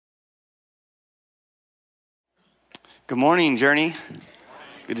Good morning, Journey.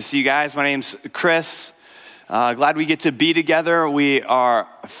 Good to see you guys. My name's Chris. Glad we get to be together. We are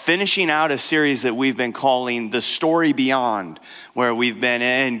finishing out a series that we've been calling The Story Beyond, where we've been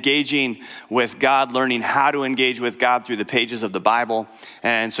engaging with God, learning how to engage with God through the pages of the Bible.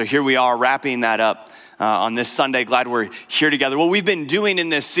 And so here we are wrapping that up on this Sunday. Glad we're here together. What we've been doing in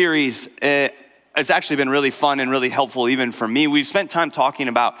this series, it's actually been really fun and really helpful even for me. We've spent time talking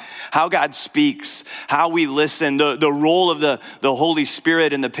about how God speaks, how we listen, the role of the Holy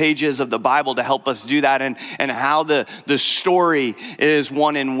Spirit in the pages of the Bible to help us do that, and how the story is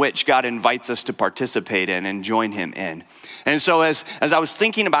one in which God invites us to participate in and join him in. And so as I was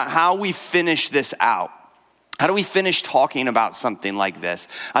thinking about how we finish this out, how do we finish talking about something like this?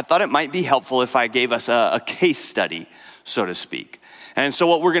 I thought it might be helpful if I gave us a case study, so to speak. And so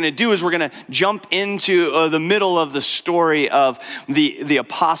what we're going to do is we're going to jump into the middle of the story of the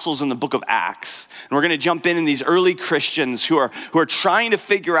apostles in the book of Acts. And we're going to jump in these early Christians who are trying to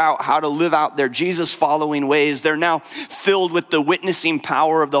figure out how to live out their Jesus following ways. They're now filled with the witnessing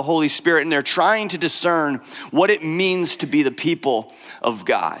power of the Holy Spirit, and they're trying to discern what it means to be the people of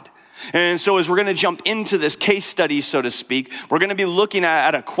God. And so as we're going to jump into this case study, so to speak, we're going to be looking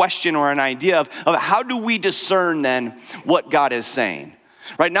at a question or an idea of how do we discern then what God is saying,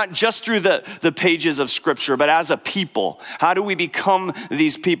 right? Not just through the pages of Scripture, but as a people. How do we become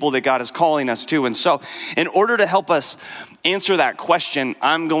these people that God is calling us to? And so in order to help us answer that question,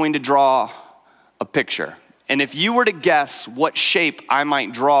 I'm going to draw a picture. And if you were to guess what shape I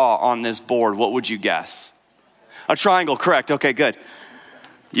might draw on this board, what would you guess? A triangle, correct. Okay, good.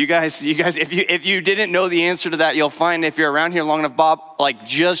 You guys, if you didn't know the answer to that, you'll find if you're around here long enough, Bob,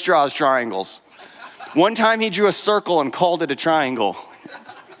 just draws triangles. One time he drew a circle and called it a triangle,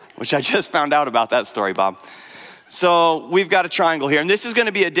 which I just found out about that story, Bob. So we've got a triangle here, and this is going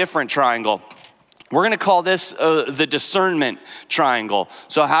to be a different triangle. We're going to call this the discernment triangle.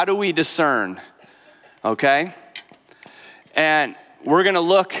 So how do we discern? Okay? And we're going to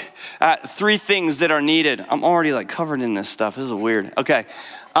look at three things that are needed. I'm already covered in this stuff. This is weird. Okay.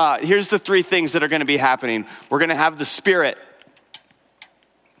 Here's the three things that are going to be happening. We're going to have the Spirit.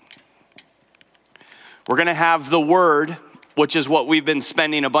 We're going to have the Word, which is what we've been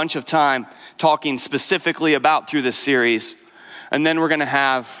spending a bunch of time talking specifically about through this series. And then we're going to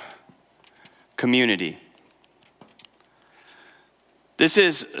have community. This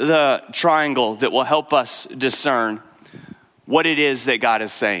is the triangle that will help us discern what it is that God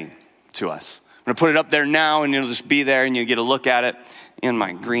is saying to us. I'm going to put it up there now, and it'll just be there, and you'll get a look at it in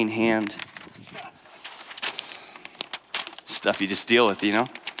my green hand. Stuff you just deal with, you know?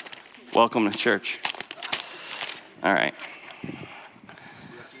 Welcome to church. All right.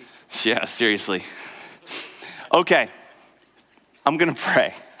 Yeah, seriously. Okay. I'm going to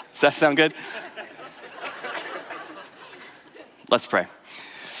pray. Does that sound good? Let's pray.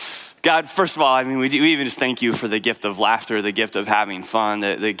 God, first of all, we even just thank you for the gift of laughter, the gift of having fun,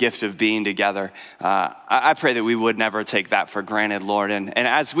 the gift of being together. I pray that we would never take that for granted, Lord. And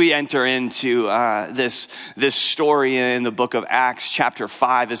as we enter into this story in the book of Acts, chapter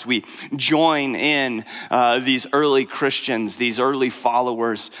 5, as we join in these early Christians, these early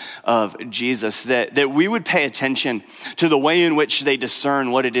followers of Jesus, that we would pay attention to the way in which they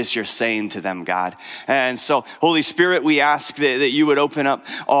discern what it is you're saying to them, God. And so, Holy Spirit, we ask that you would open up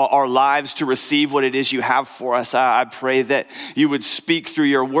our lives to receive what it is you have for us. I pray that you would speak through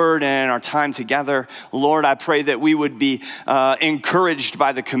your word and in our time together. Lord, I pray that we would be encouraged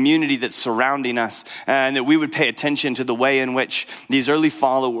by the community that's surrounding us, and that we would pay attention to the way in which these early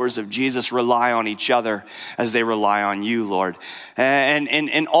followers of Jesus rely on each other as they rely on you, Lord.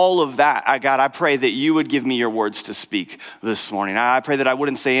 And all of that, God, I pray that you would give me your words to speak this morning. I pray that I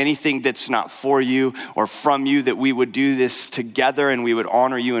wouldn't say anything that's not for you or from you, that we would do this together and we would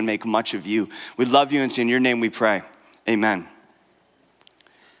honor you and make much of you. We love you, and it's in your name we pray. Amen.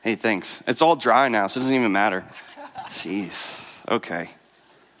 Hey, thanks. It's all dry now, so it doesn't even matter. Jeez. Okay.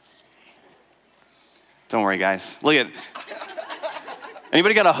 Don't worry, guys. Look at it.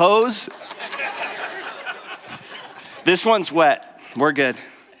 Anybody got a hose? This one's wet. We're good.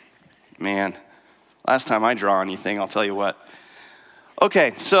 Man, last time I draw anything, I'll tell you what.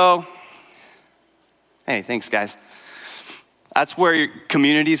 Okay, so, hey, thanks, guys. That's where your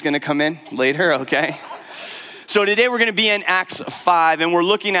community is going to come in later, okay? So today we're going to be in Acts 5, and we're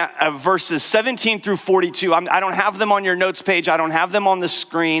looking at verses 17 through 42. I don't have them on your notes page. I don't have them on the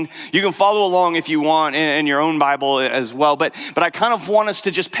screen. You can follow along if you want in your own Bible as well. But I kind of want us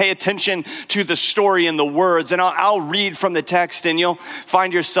to just pay attention to the story and the words. And I'll read from the text, and you'll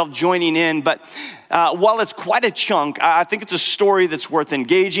find yourself joining in. But while it's quite a chunk, I think it's a story that's worth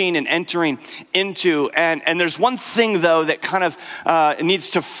engaging and entering into. And there's one thing, though, that kind of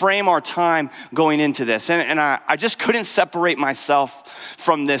needs to frame our time going into this. And I just couldn't separate myself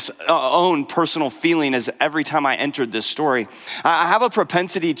from this own personal feeling as every time I entered this story. I have a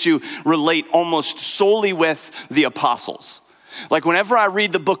propensity to relate almost solely with the apostles. Like whenever I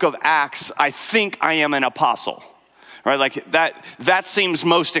read the book of Acts, I think I am an apostle. Right, like that seems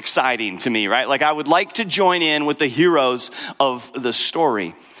most exciting to me, right? Like I would like to join in with the heroes of the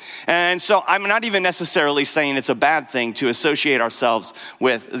story. And so I'm not even necessarily saying it's a bad thing to associate ourselves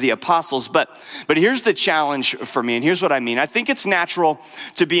with the apostles, but here's the challenge for me, and here's what I mean. I think it's natural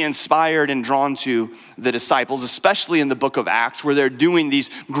to be inspired and drawn to the disciples, especially in the book of Acts, where they're doing these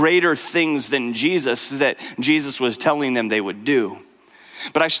greater things than Jesus that Jesus was telling them they would do.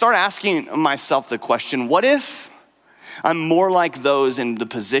 But I start asking myself the question, what if I'm more like those in the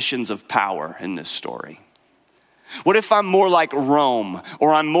positions of power in this story? What if I'm more like Rome,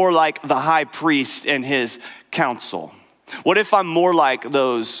 or I'm more like the high priest and his council? What if I'm more like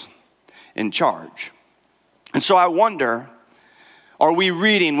those in charge? And so I wonder, are we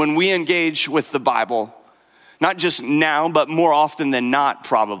reading when we engage with the Bible, not just now, but more often than not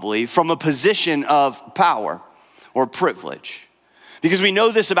probably, from a position of power or privilege? Because we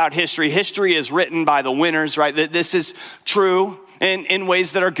know this about history. History is written by the winners, right? That this is true in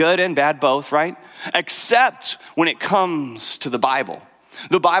ways that are good and bad both, right? Except when it comes to the Bible.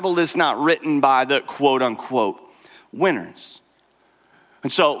 The Bible is not written by the quote unquote winners.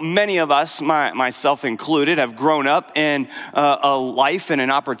 And so many of us, myself included, have grown up in a life and an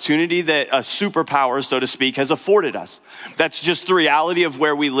opportunity that a superpower, so to speak, has afforded us. That's just the reality of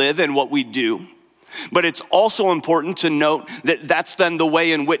where we live and what we do. But it's also important to note that that's then the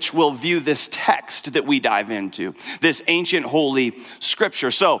way in which we'll view this text that we dive into, this ancient holy scripture.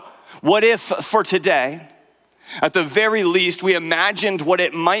 So what if for today, at the very least, we imagined what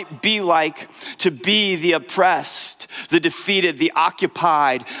it might be like to be the oppressed, the defeated, the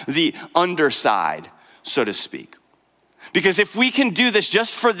occupied, the underside, so to speak. Because if we can do this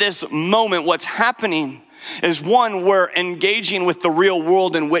just for this moment, what's happening is one, we're engaging with the real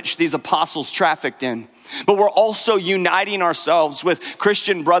world in which these apostles trafficked in. But we're also uniting ourselves with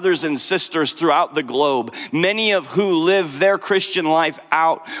Christian brothers and sisters throughout the globe, many of who live their Christian life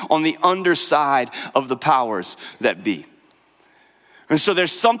out on the underside of the powers that be. And so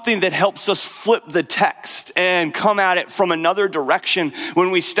there's something that helps us flip the text and come at it from another direction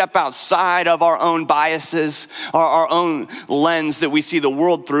when we step outside of our own biases, our own lens that we see the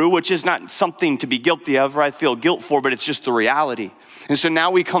world through, which is not something to be guilty of or I feel guilt for, but it's just the reality. And so now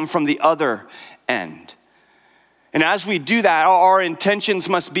we come from the other end. And as we do that, our intentions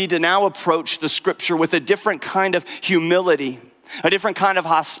must be to now approach the scripture with a different kind of humility, a different kind of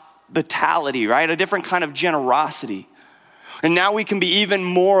hospitality, right? A different kind of generosity. And now we can be even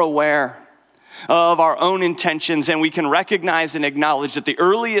more aware of our own intentions, and we can recognize and acknowledge that the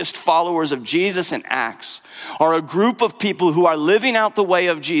earliest followers of Jesus in Acts are a group of people who are living out the way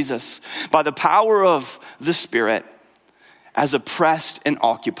of Jesus by the power of the Spirit as oppressed and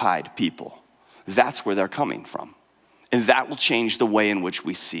occupied people. That's where they're coming from. And that will change the way in which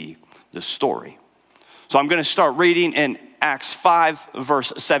we see the story. So I'm going to start reading in Acts 5,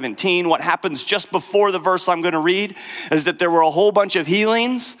 verse 17. What happens just before the verse I'm going to read is that there were a whole bunch of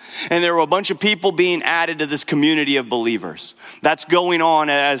healings and there were a bunch of people being added to this community of believers. That's going on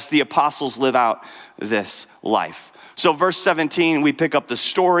as the apostles live out this life. So verse 17, we pick up the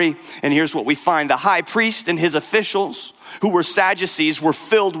story, and here's what we find. The high priest and his officials, who were Sadducees, were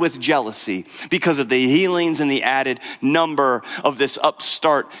filled with jealousy because of the healings and the added number of this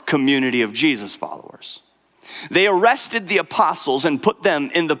upstart community of Jesus followers. They arrested the apostles and put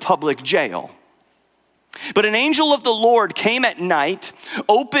them in the public jail. But an angel of the Lord came at night,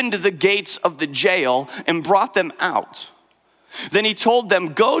 opened the gates of the jail, and brought them out. Then he told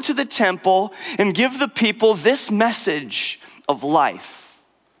them, "Go to the temple and give the people this message of life."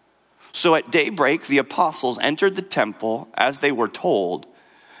 So at daybreak, the apostles entered the temple as they were told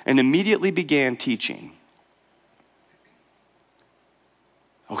and immediately began teaching.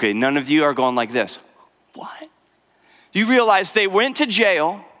 Okay, none of you are going like this. What? You realize they went to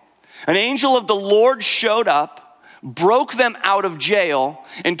jail, an angel of the Lord showed up, broke them out of jail,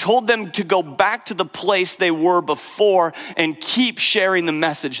 and told them to go back to the place they were before and keep sharing the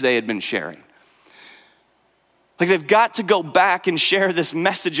message they had been sharing. Like they've got to go back and share this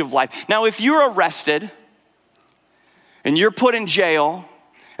message of life. Now, if you're arrested and you're put in jail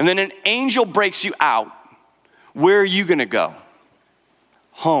and then an angel breaks you out, where are you gonna go?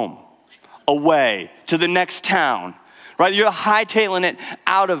 Home, away, to the next town, right? You're hightailing it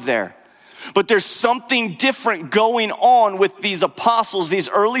out of there. But there's something different going on with these apostles, these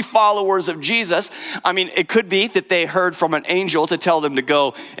early followers of Jesus. I mean, it could be that they heard from an angel to tell them to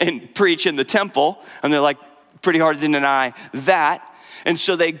go and preach in the temple. And they're like, pretty hard to deny that. And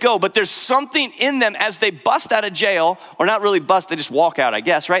so they go, but there's something in them as they bust out of jail, or not really bust, they just walk out, I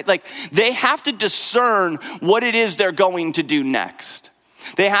guess, right? Like they have to discern what it is they're going to do next.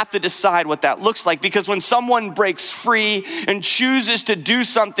 They have to decide what that looks like, because when someone breaks free and chooses to do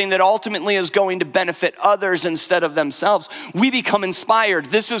something that ultimately is going to benefit others instead of themselves, we become inspired.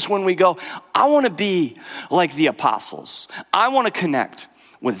 This is when we go, I want to be like the apostles. I want to connect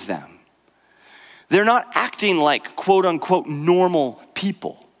with them. They're not acting like quote unquote normal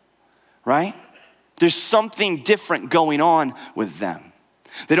people, right? There's something different going on with them.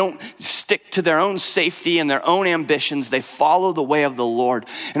 They don't stick to their own safety and their own ambitions. They follow the way of the Lord.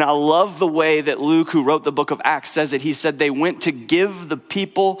 And I love the way that Luke, who wrote the book of Acts, says it. He said they went to give the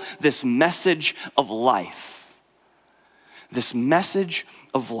people this message of life. This message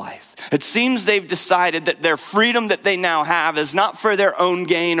of life. It seems they've decided that their freedom that they now have is not for their own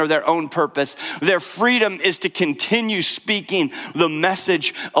gain or their own purpose. Their freedom is to continue speaking the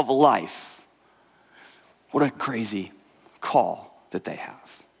message of life. What a crazy call that they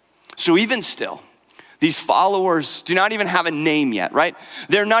have. So even still, these followers do not even have a name yet, right?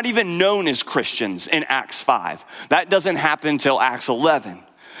 They're not even known as Christians in Acts 5. That doesn't happen until Acts 11.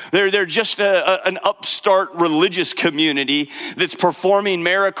 They're just an upstart religious community that's performing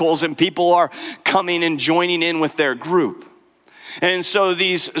miracles, and people are coming and joining in with their group. And so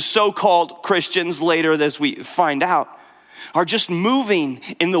these so-called Christians, later as we find out, are just moving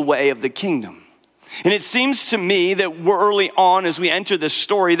in the way of the kingdom. And it seems to me that we're early on as we enter this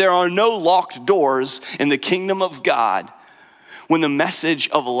story, there are no locked doors in the kingdom of God when the message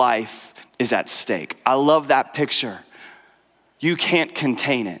of life is at stake. I love that picture. You can't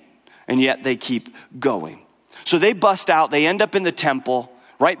contain it, and yet they keep going. So they bust out, they end up in the temple,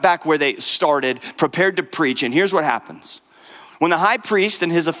 right back where they started, prepared to preach, and here's what happens. When the high priest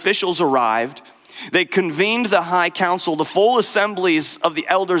and his officials arrived, they convened the high council, the full assemblies of the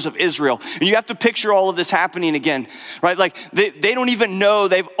elders of Israel. And you have to picture all of this happening again, right? Like they don't even know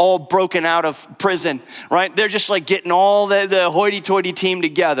they've all broken out of prison, right? They're just like getting all the hoity-toity team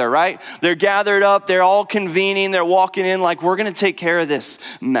together, right? They're gathered up, they're all convening, they're walking in like, we're going to take care of this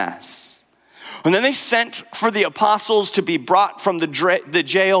mess. And then they sent for the apostles to be brought from the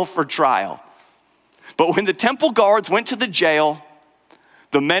jail for trial. But when the temple guards went to the jail,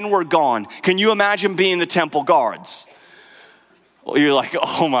 the men were gone. Can you imagine being the temple guards? Well, you're like,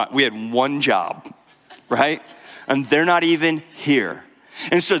 oh my, we had one job, right? And they're not even here.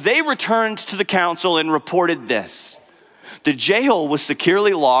 And so they returned to the council and reported this. The jail was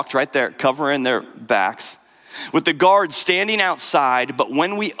securely locked right there, covering their backs, with the guards standing outside. But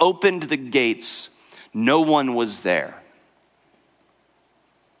when we opened the gates, no one was there.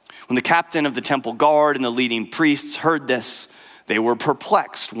 When the captain of the temple guard and the leading priests heard this, they were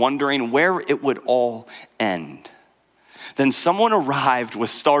perplexed, wondering where it would all end. Then someone arrived with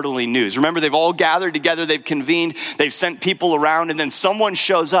startling news. Remember, they've all gathered together, they've convened, they've sent people around, and then someone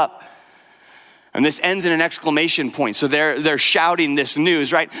shows up. And this ends in an exclamation point. So they're shouting this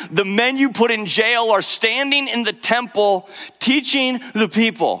news, right? The men you put in jail are standing in the temple teaching the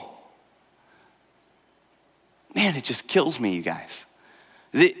people. Man, it just kills me, you guys.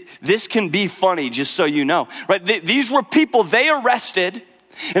 This can be funny, just so you know, right? These were people they arrested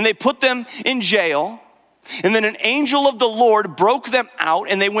and they put them in jail. And then an angel of the Lord broke them out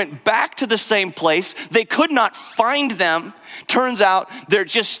and they went back to the same place. They could not find them. Turns out they're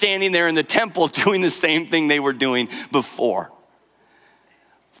just standing there in the temple doing the same thing they were doing before.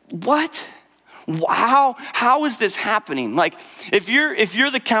 What? How is this happening? Like, if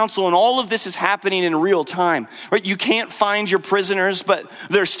you're the council and all of this is happening in real time, right? You can't find your prisoners, but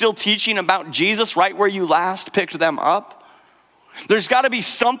they're still teaching about Jesus right where you last picked them up. There's got to be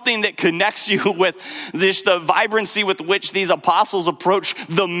something that connects you with the vibrancy with which these apostles approach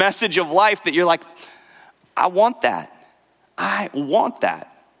the message of life that you're like, I want that. I want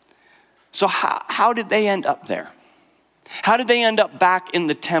that. So how did they end up there? How did they end up back in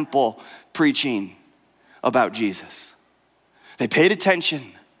the temple preaching about Jesus? They paid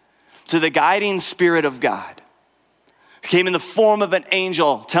attention to the guiding Spirit of God, who came in the form of an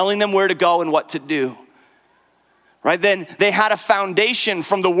angel telling them where to go and what to do. Right? Then they had a foundation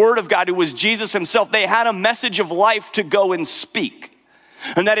from the Word of God, who was Jesus himself. They had a message of life to go and speak.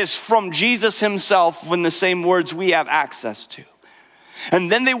 And that is from Jesus himself, in the same words we have access to.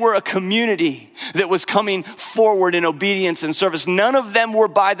 And then they were a community that was coming forward in obedience and service. None of them were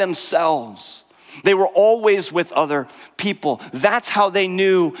by themselves. They were always with other people. That's how they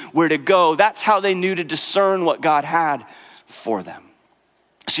knew where to go. That's how they knew to discern what God had for them.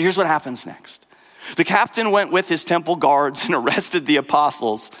 So here's what happens next. The captain went with his temple guards and arrested the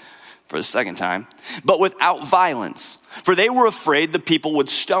apostles for the second time, but without violence, for they were afraid the people would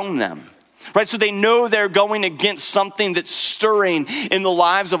stone them. Right, so they know they're going against something that's stirring in the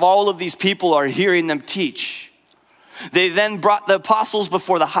lives of all of these people are hearing them teach. They then brought the apostles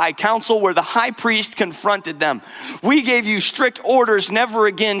before the high council, where the high priest confronted them. "We gave you strict orders never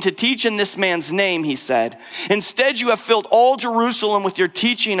again to teach in this man's name," he said. "Instead, you have filled all Jerusalem with your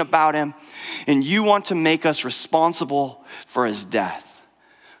teaching about him, and you want to make us responsible for his death."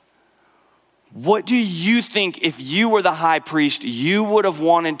 What do you think, if you were the high priest, you would have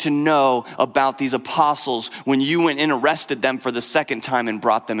wanted to know about these apostles when you went and arrested them for the second time and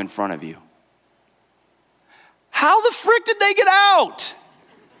brought them in front of you? How the frick did they get out?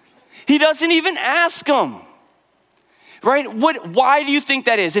 He doesn't even ask them. Right? Why do you think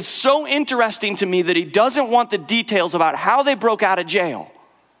that is? It's so interesting to me that he doesn't want the details about how they broke out of jail.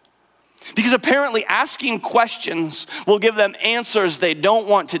 Because apparently asking questions will give them answers they don't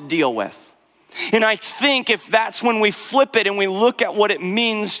want to deal with. And I think if that's when we flip it and we look at what it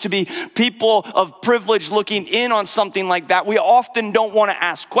means to be people of privilege looking in on something like that, we often don't want to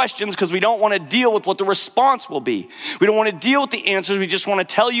ask questions because we don't want to deal with what the response will be. We don't want to deal with the answers. We just want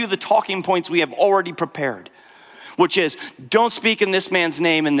to tell you the talking points we have already prepared, which is don't speak in this man's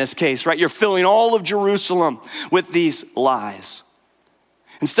name in this case, right? You're filling all of Jerusalem with these lies.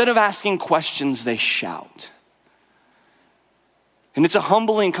 Instead of asking questions, they shout. And it's a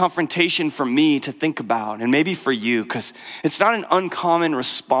humbling confrontation for me to think about, and maybe for you, because it's not an uncommon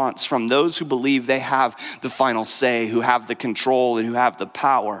response from those who believe they have the final say, who have the control and who have the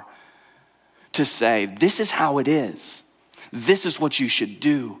power to say, this is how it is. This is what you should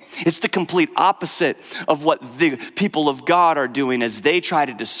do. It's the complete opposite of what the people of God are doing as they try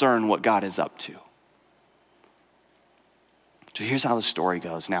to discern what God is up to. So here's how the story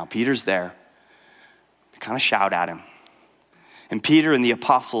goes. Now, Peter's there. They kind of shout at him. And Peter and the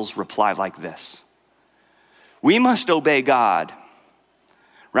apostles reply like this: "We must obey God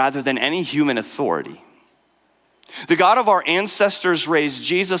rather than any human authority. The God of our ancestors raised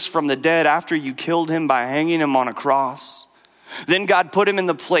Jesus from the dead after you killed him by hanging him on a cross. Then God put him in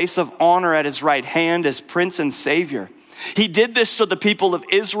the place of honor at his right hand as Prince and Savior. He did this so the people of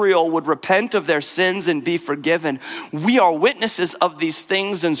Israel would repent of their sins and be forgiven. We are witnesses of these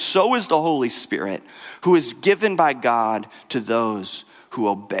things, and so is the Holy Spirit, who is given by God to those who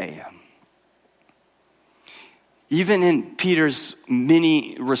obey him." Even in Peter's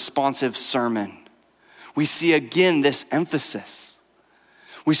mini responsive sermon, we see again this emphasis.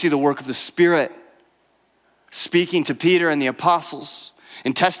 We see the work of the Spirit speaking to Peter and the apostles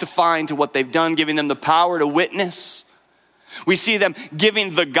and testifying to what they've done, giving them the power to witness. We see them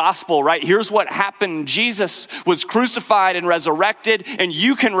giving the gospel, right? Here's what happened. Jesus was crucified and resurrected, and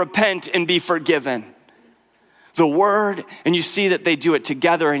you can repent and be forgiven. The word, and you see that they do it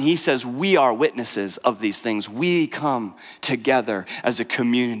together, and he says, we are witnesses of these things. We come together as a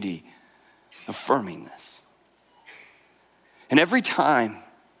community affirming this. And every time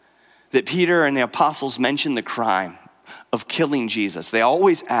that Peter and the apostles mention the crime of killing Jesus, they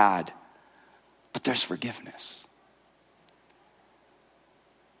always add, but there's forgiveness.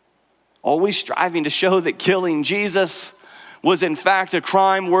 Always striving to show that killing Jesus was in fact a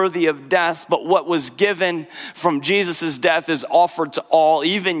crime worthy of death, but what was given from Jesus' death is offered to all,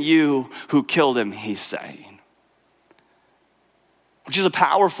 even you who killed him, he's saying. Which is a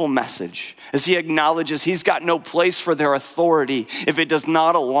powerful message as he acknowledges he's got no place for their authority if it does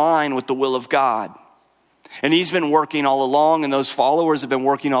not align with the will of God. And he's been working all along, and those followers have been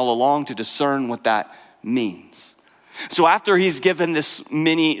working all along to discern what that means. So after he's given this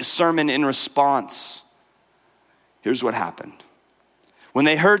mini sermon in response, here's what happened. When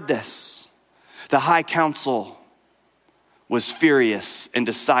they heard this, the high council was furious and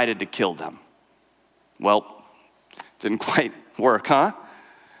decided to kill them. Well, didn't quite work, huh?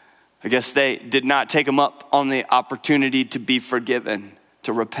 I guess they did not take him up on the opportunity to be forgiven,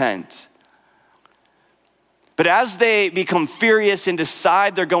 to repent. But as they become furious and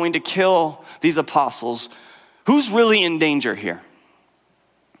decide they're going to kill these apostles, who's really in danger here?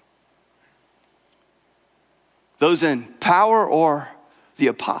 Those in power or the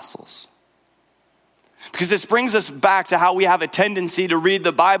apostles? Because this brings us back to how we have a tendency to read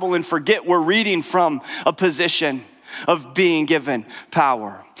the Bible and forget we're reading from a position of being given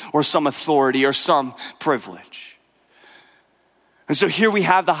power or some authority or some privilege. And so here we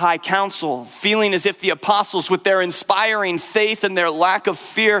have the high council feeling as if the apostles, with their inspiring faith and their lack of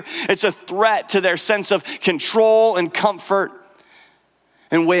fear, it's a threat to their sense of control and comfort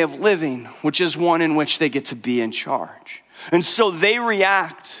and way of living, which is one in which they get to be in charge. And so they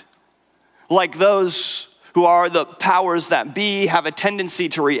react like those who are the powers that be have a tendency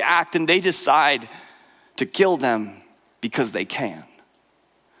to react, and they decide to kill them because they can,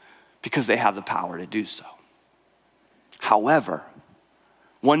 because they have the power to do so. However,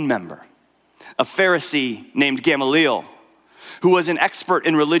 one member, a Pharisee named Gamaliel, who was an expert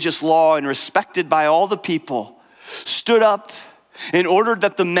in religious law and respected by all the people, stood up and ordered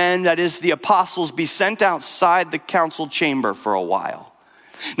that the men, that is the apostles, be sent outside the council chamber for a while.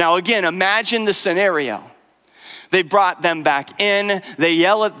 Now again, imagine the scenario. They brought them back in. They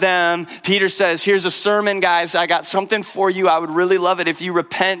yell at them. Peter says, here's a sermon, guys. I got something for you. I would really love it if you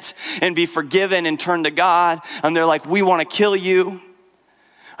repent and be forgiven and turn to God. And they're like, we want to kill you.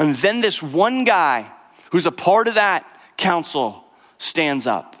 And then this one guy who's a part of that council stands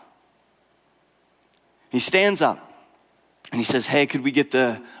up. He stands up and he says, hey, could we get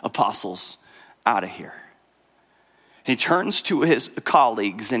the apostles out of here? And he turns to his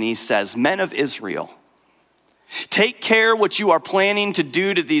colleagues and he says, men of Israel, take care what you are planning to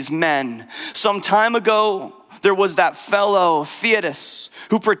do to these men. Some time ago, there was that fellow Theudas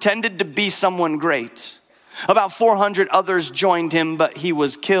who pretended to be someone great. About 400 others joined him, but he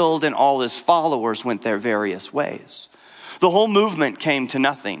was killed and all his followers went their various ways. The whole movement came to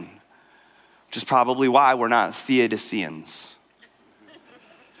nothing, which is probably why we're not Theodosians.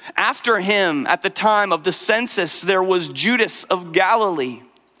 After him, at the time of the census, there was Judas of Galilee.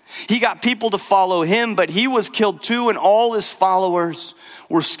 He got people to follow him, but he was killed too, and all his followers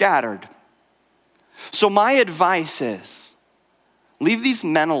were scattered. So my advice is, leave these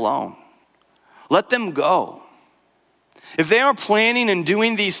men alone. Let them go. If they are planning and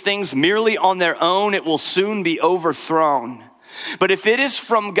doing these things merely on their own, it will soon be overthrown. But if it is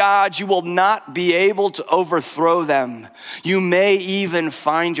from God, you will not be able to overthrow them. You may even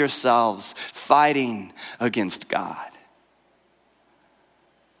find yourselves fighting against God.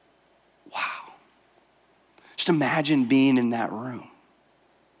 Wow. Just imagine being in that room.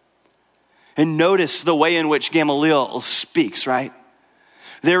 And notice the way in which Gamaliel speaks, right?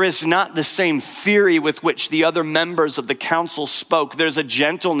 There is not the same fury with which the other members of the council spoke. There's a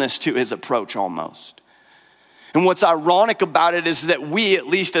gentleness to his approach almost. And what's ironic about it is that we, at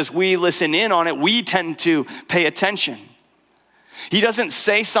least as we listen in on it, we tend to pay attention. He doesn't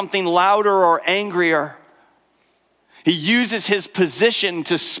say something louder or angrier. He uses his position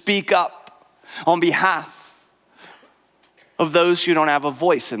to speak up on behalf of those who don't have a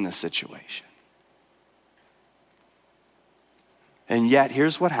voice in this situation. And yet,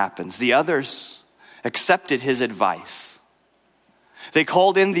 here's what happens. The others accepted his advice. They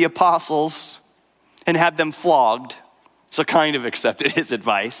called in the apostles and had them flogged, so kind of accepted his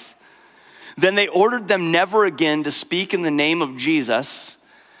advice. Then they ordered them never again to speak in the name of Jesus,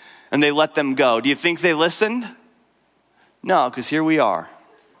 and they let them go. Do you think they listened? No, because here we are.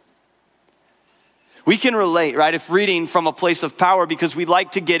 We can relate, right, if reading from a place of power, because we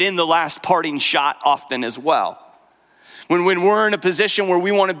like to get in the last parting shot often as well. When we're in a position where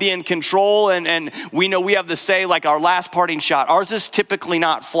we want to be in control and we know we have the say, like our last parting shot. Ours is typically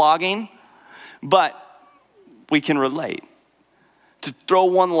not flogging, but we can relate to throw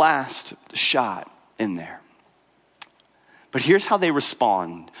one last shot in there. But here's how they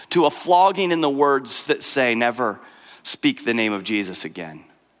respond to a flogging in the words that say, never speak the name of Jesus again.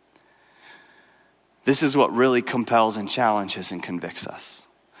 This is what really compels and challenges and convicts us.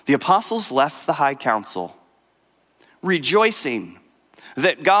 The apostles left the high council rejoicing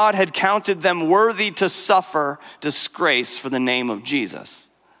that God had counted them worthy to suffer disgrace for the name of Jesus.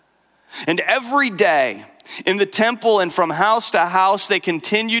 And every day in the temple and from house to house, they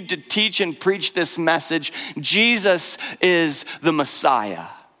continued to teach and preach this message: Jesus is the Messiah.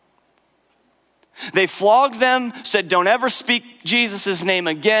 They flogged them, said, don't ever speak Jesus' name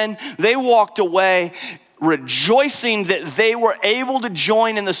again. They walked away rejoicing that they were able to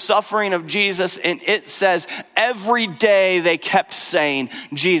join in the suffering of Jesus. And it says every day they kept saying,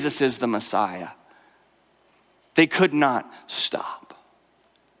 Jesus is the Messiah. They could not stop.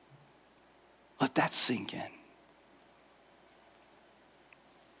 Let that sink in.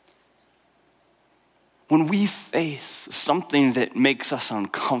 When we face something that makes us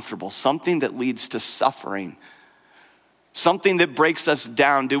uncomfortable, something that leads to suffering, something that breaks us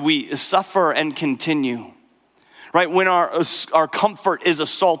down, do we suffer and continue? Right? When our comfort is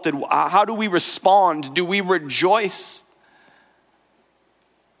assaulted, how do we respond? Do we rejoice?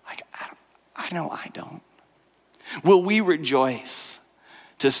 Like, I know I don't. Will we rejoice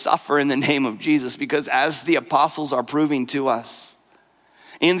to suffer in the name of Jesus? Because as the apostles are proving to us,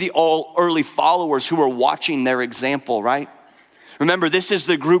 and the all early followers who were watching their example, right? Remember, this is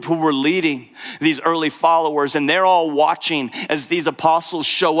the group who were leading these early followers, and they're all watching as these apostles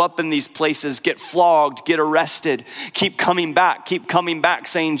show up in these places, get flogged, get arrested, keep coming back,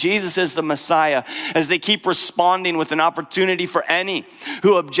 saying Jesus is the Messiah, as they keep responding with an opportunity for any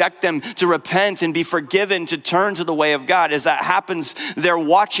who object them to repent and be forgiven, to turn to the way of God. As that happens, they're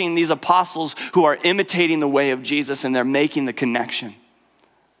watching these apostles who are imitating the way of Jesus, and they're making the connection.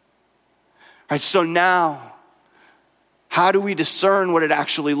 Right, so now, how do we discern what it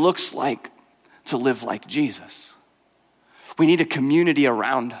actually looks like to live like Jesus? We need a community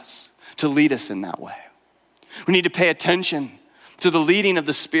around us to lead us in that way. We need to pay attention to the leading of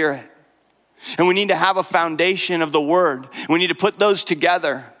the Spirit. And we need to have a foundation of the Word. We need to put those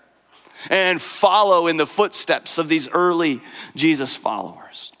together and follow in the footsteps of these early Jesus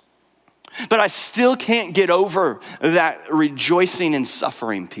followers. But I still can't get over that rejoicing in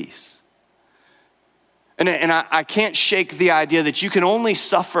suffering piece. And I can't shake the idea that you can only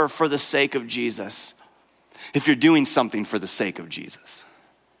suffer for the sake of Jesus if you're doing something for the sake of Jesus.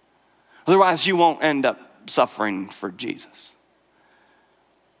 Otherwise, you won't end up suffering for Jesus.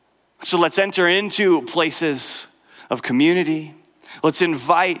 So let's enter into places of community. Let's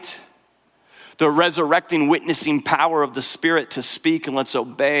invite the resurrecting, witnessing power of the Spirit to speak, and let's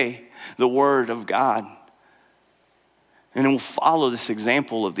obey the word of God. And we'll follow this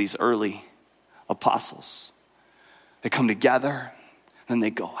example of these early apostles. They come together, then they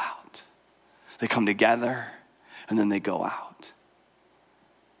go out. They come together, and then they go out.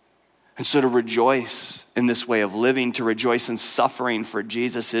 And so to rejoice in this way of living, to rejoice in suffering for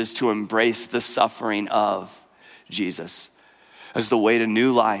Jesus, is to embrace the suffering of Jesus as the way to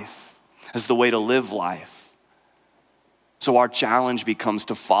new life, as the way to live life. So our challenge becomes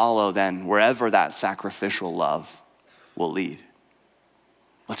to follow then wherever that sacrificial love will lead.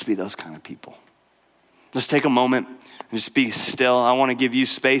 Let's be those kind of people. Let's take a moment and just be still. I want to give you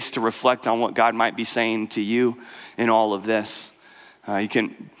space to reflect on what God might be saying to you in all of this. You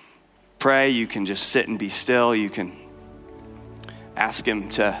can pray, you can just sit and be still, you can ask him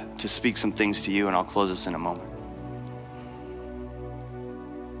to speak some things to you, and I'll close this in a moment.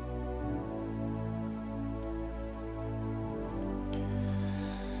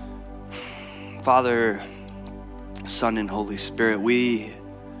 Father, Son, and Holy Spirit, we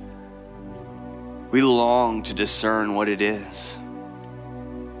long to discern what it is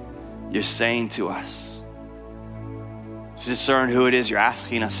you're saying to us, to discern who it is you're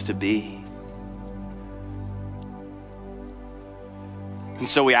asking us to be. And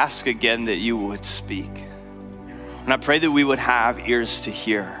so we ask again that you would speak. And I pray that we would have ears to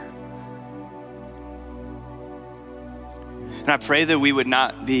hear. And I pray that we would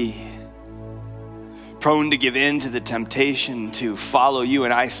not be prone to give in to the temptation to follow you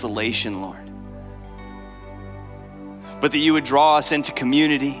in isolation, Lord. But that you would draw us into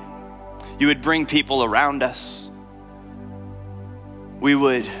community. You would bring people around us. We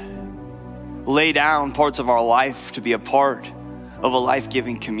would lay down parts of our life to be a part of a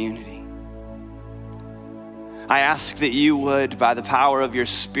life-giving community. I ask that you would, by the power of your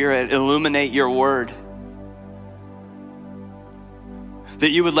Spirit, illuminate your word.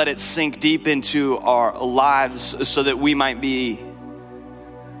 That you would let it sink deep into our lives so that we might be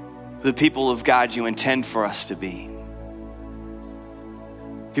the people of God you intend for us to be.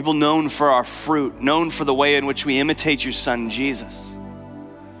 People known for our fruit, known for the way in which we imitate your Son, Jesus.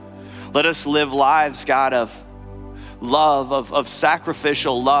 Let us live lives, God, of love, of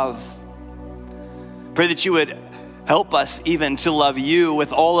sacrificial love. Pray that you would help us even to love you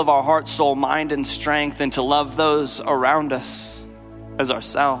with all of our heart, soul, mind, and strength, and to love those around us as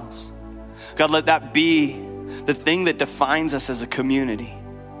ourselves. God, let that be the thing that defines us as a community.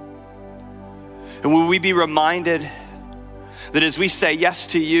 And will we be reminded that as we say yes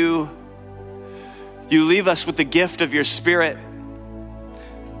to you, you leave us with the gift of your Spirit.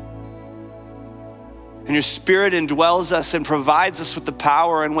 And your Spirit indwells us and provides us with the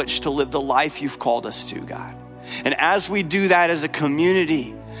power in which to live the life you've called us to, God. And as we do that as a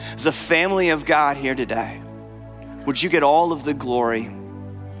community, as a family of God here today, would you get all of the glory?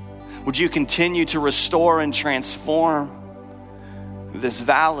 Would you continue to restore and transform this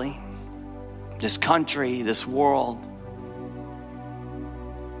valley, this country, this world?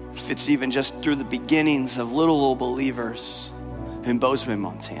 If it's even just through the beginnings of little old believers in Bozeman,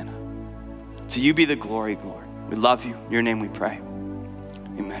 Montana. To you be the glory, Lord. We love you. In your name we pray.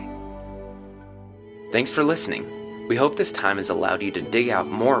 Amen. Thanks for listening. We hope this time has allowed you to dig out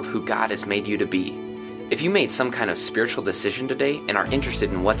more of who God has made you to be. If you made some kind of spiritual decision today and are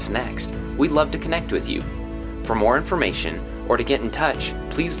interested in what's next, we'd love to connect with you. For more information or to get in touch,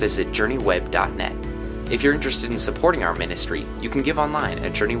 please visit journeyweb.net. If you're interested in supporting our ministry, you can give online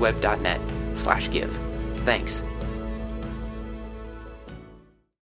at journeyweb.net/give. Thanks.